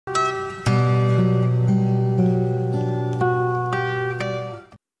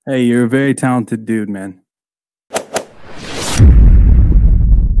Hey, you're a very talented dude, man.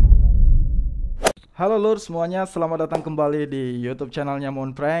 Halo lur semuanya, selamat datang kembali di YouTube channelnya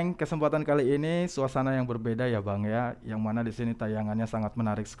Moon Prank. Kesempatan kali ini suasana yang berbeda ya bang ya, yang mana di sini tayangannya sangat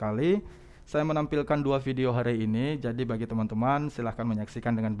menarik sekali. Saya menampilkan dua video hari ini, jadi bagi teman-teman silahkan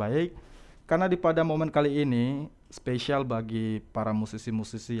menyaksikan dengan baik. Karena pada momen kali ini spesial bagi para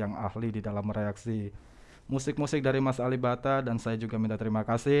musisi-musisi yang ahli di dalam mereaksi musik-musik dari Mas Alip Ba Ta, dan saya juga minta terima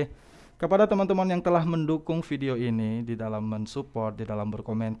kasih kepada teman-teman yang telah mendukung video ini di dalam mensupport, di dalam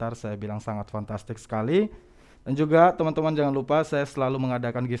berkomentar. Saya bilang sangat fantastik sekali. Dan juga teman-teman jangan lupa saya selalu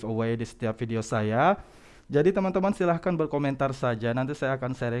mengadakan giveaway di setiap video saya. Jadi teman-teman silahkan berkomentar saja, nanti saya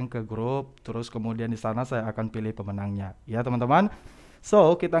akan sharing ke grup, terus kemudian di sana saya akan pilih pemenangnya. Ya teman-teman.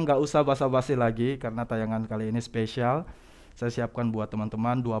 So kita nggak usah basa-basi lagi karena tayangan kali ini spesial. Saya siapkan buat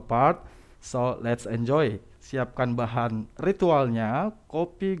teman-teman dua part. So let's enjoy. Siapkan bahan ritualnya,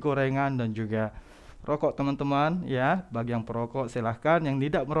 kopi, gorengan, dan juga rokok teman-teman ya. Bagi yang perokok silahkan, yang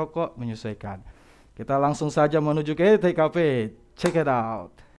tidak merokok menyesuaikan. Kita langsung saja menuju ke TKP. Check it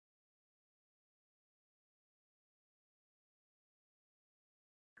out.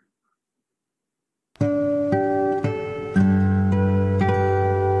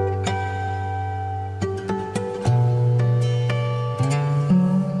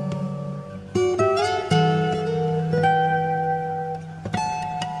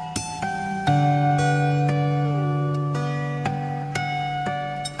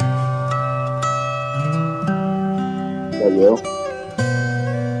 You.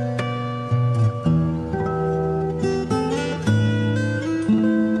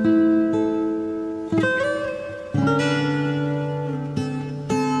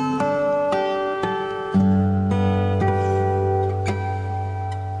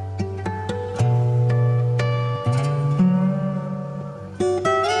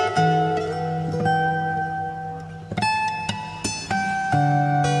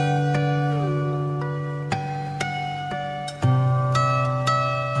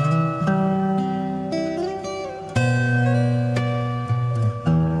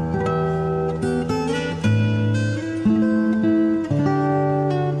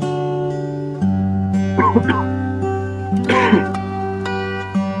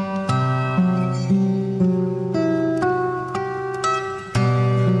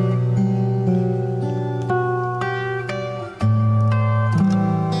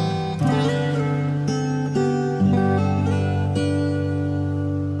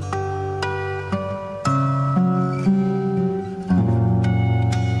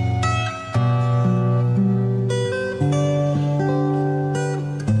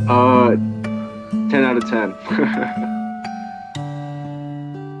 Uh, 10 out of 10.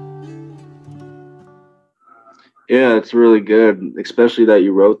 Yeah, it's really good, especially that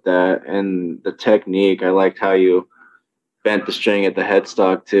you wrote that and the technique. I liked how you bent the string at the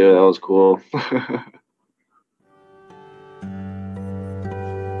headstock too. That was cool.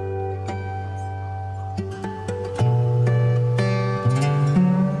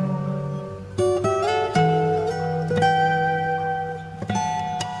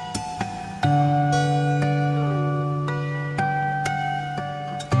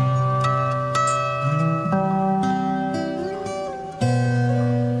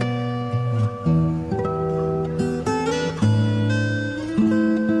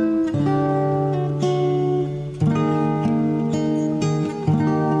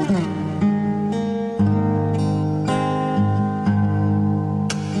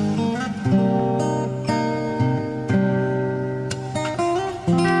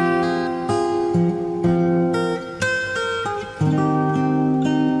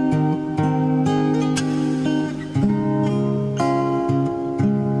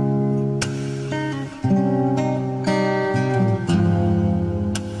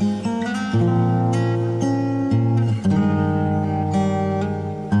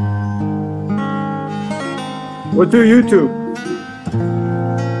 What do YouTube?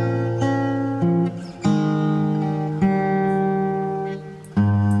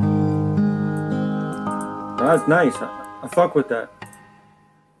 That's nice. I fuck with that.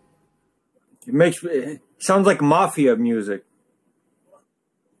 It sounds like mafia music.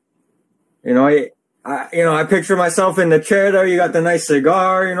 You know, I picture myself in the chair there. You got the nice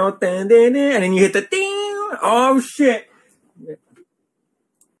cigar, you know, and then you hit the ding. Oh shit.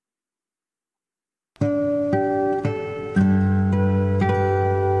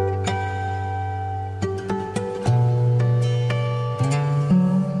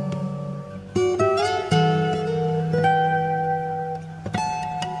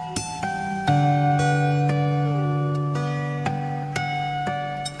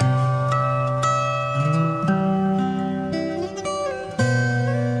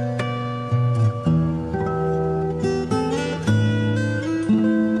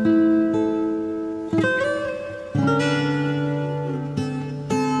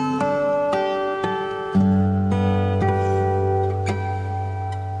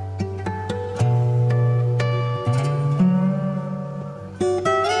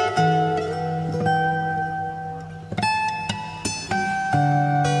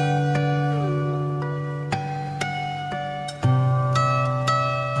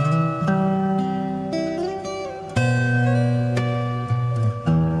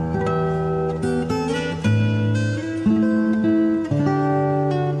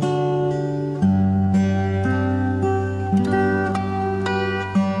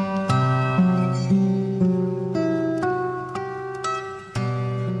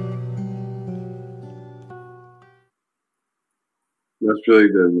 That's really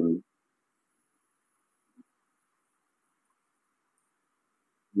good, man.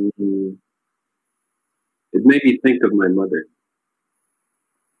 Mhm. It made me think of my mother.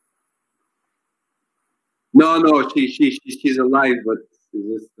 No, no, she's alive, but it's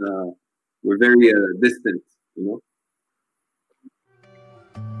just we're very distant, you know.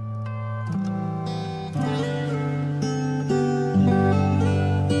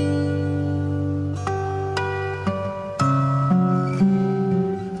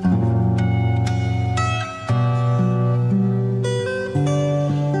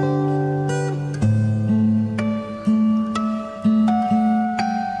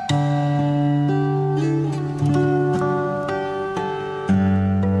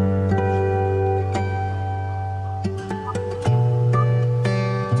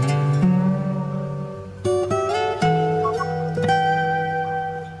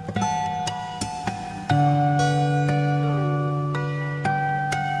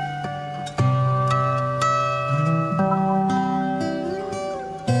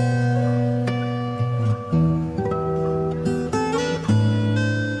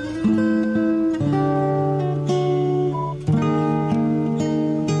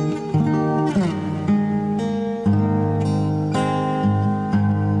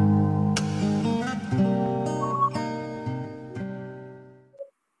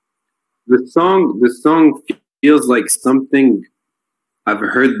 The song feels like something I've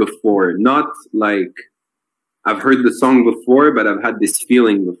heard before. Not like I've heard the song before, but I've had this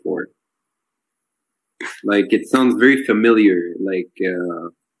feeling before. Like it sounds very familiar. Like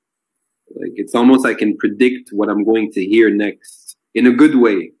it's almost I can predict what I'm going to hear next in a good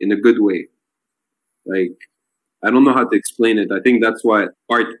way. In a good way. Like I don't know how to explain it. I think that's what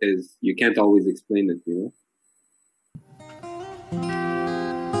art is. You can't always explain it, you know?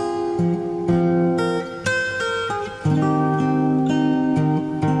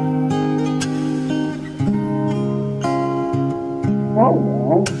 Oh,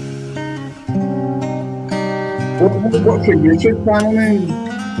 wow. What's your YouTube channel name?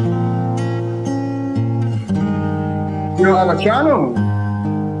 You don't have a channel?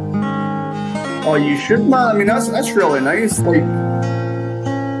 Oh, you should, man. I mean, that's really nice. Like,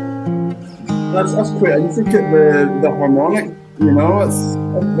 that's quite intricate. The harmonic, you know,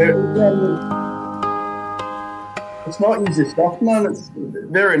 it's not easy stuff, man. It's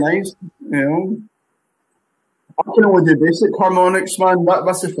very nice, you know. I can only do basic harmonics, man.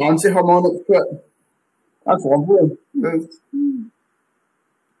 That's the fancy harmonics, but that's lovely.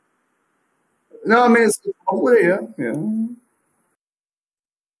 No, I mean, it's lovely, yeah, yeah.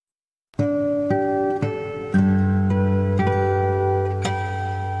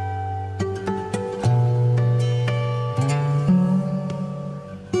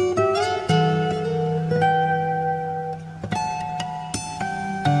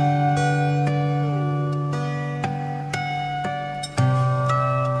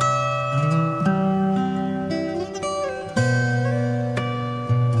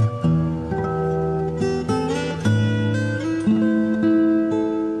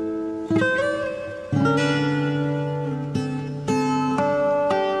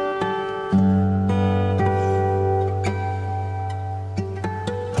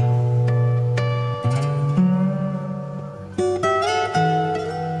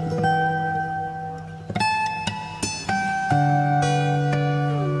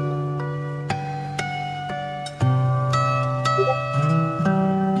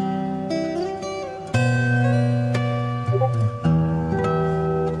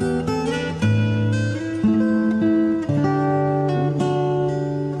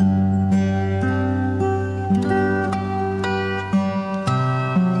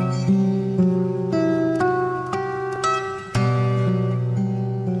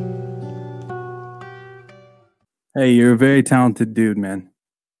 Hey, you're a very talented dude, man.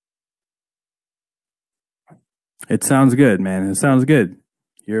 It sounds good, man. It sounds good.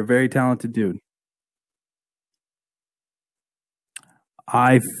 You're a very talented dude.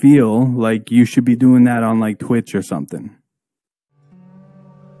 I feel like you should be doing that on like Twitch or something.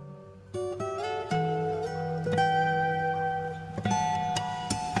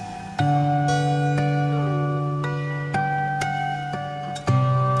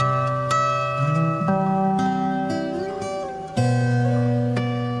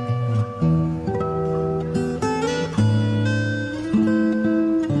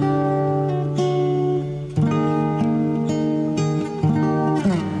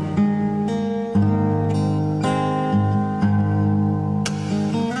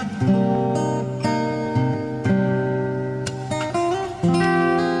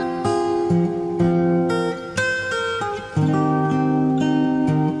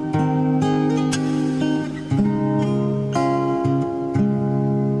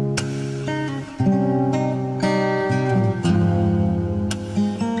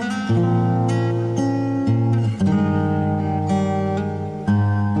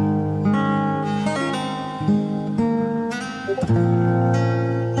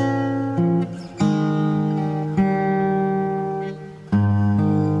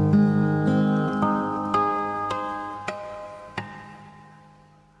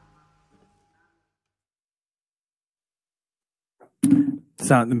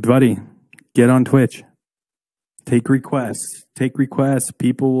 Buddy, get on Twitch. Take requests.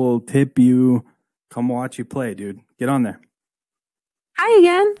 People will tip you. Come watch you play, dude. Get on there. Hi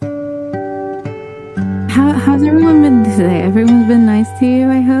again. How's everyone been today? Everyone's been nice to you,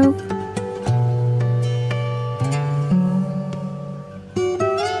 I hope.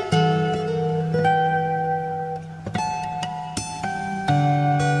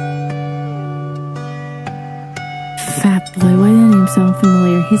 Fat boy, why did that name sound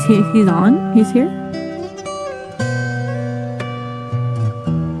familiar? He's here. He's on. He's here.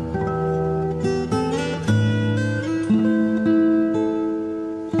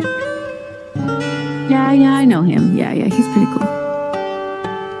 Yeah, I know him. Yeah, he's pretty cool.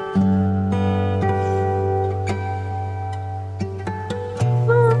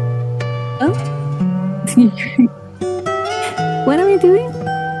 Oh. What am I doing?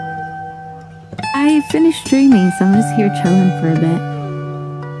 I finished streaming, so I'm just here chilling for a bit.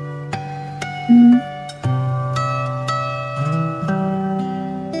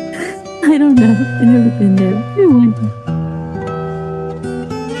 I don't know. I've never been there. I wonder.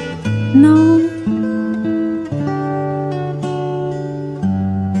 No.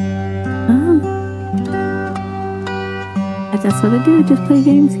 That's what I do, just play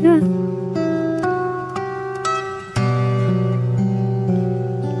games, yeah.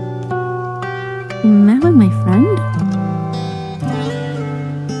 You met with my friend?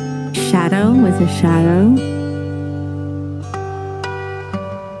 Shadow was a shadow.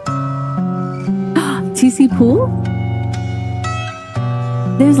 TC Pool?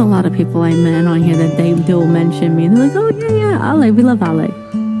 There's a lot of people I met on here that they will mention me. They're like, oh yeah, Ale, we love Ale.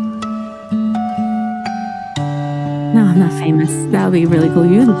 No, I'm not famous. That would be really cool.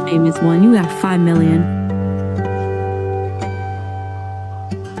 You're the famous one. You got 5 million.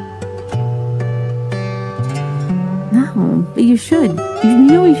 No, but you should. You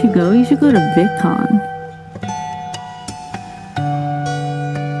know you should go. You should go to VidCon.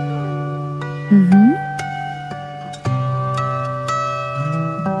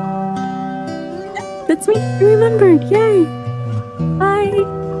 That's me. You remembered. Yay. Bye.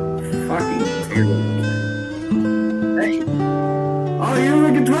 Fucking terrible. Hey. Oh, you're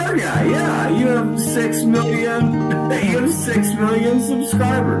the guitar guy. Yeah, you have 6 million. You have 6 million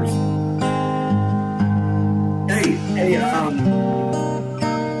subscribers. Hey,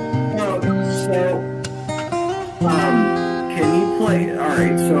 can you play? All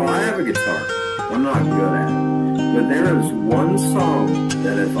right, so I have a guitar. I'm not good at it, but there is one song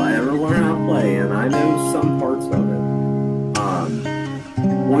that if I ever learn how to play, and I know some parts of it,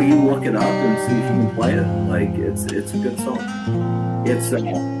 will you look it up and see if you can play it? Like, it's a good song. It's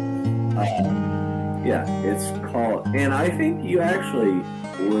it's called, and I think you actually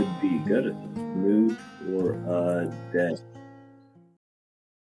would be good at this. Move for a Dead.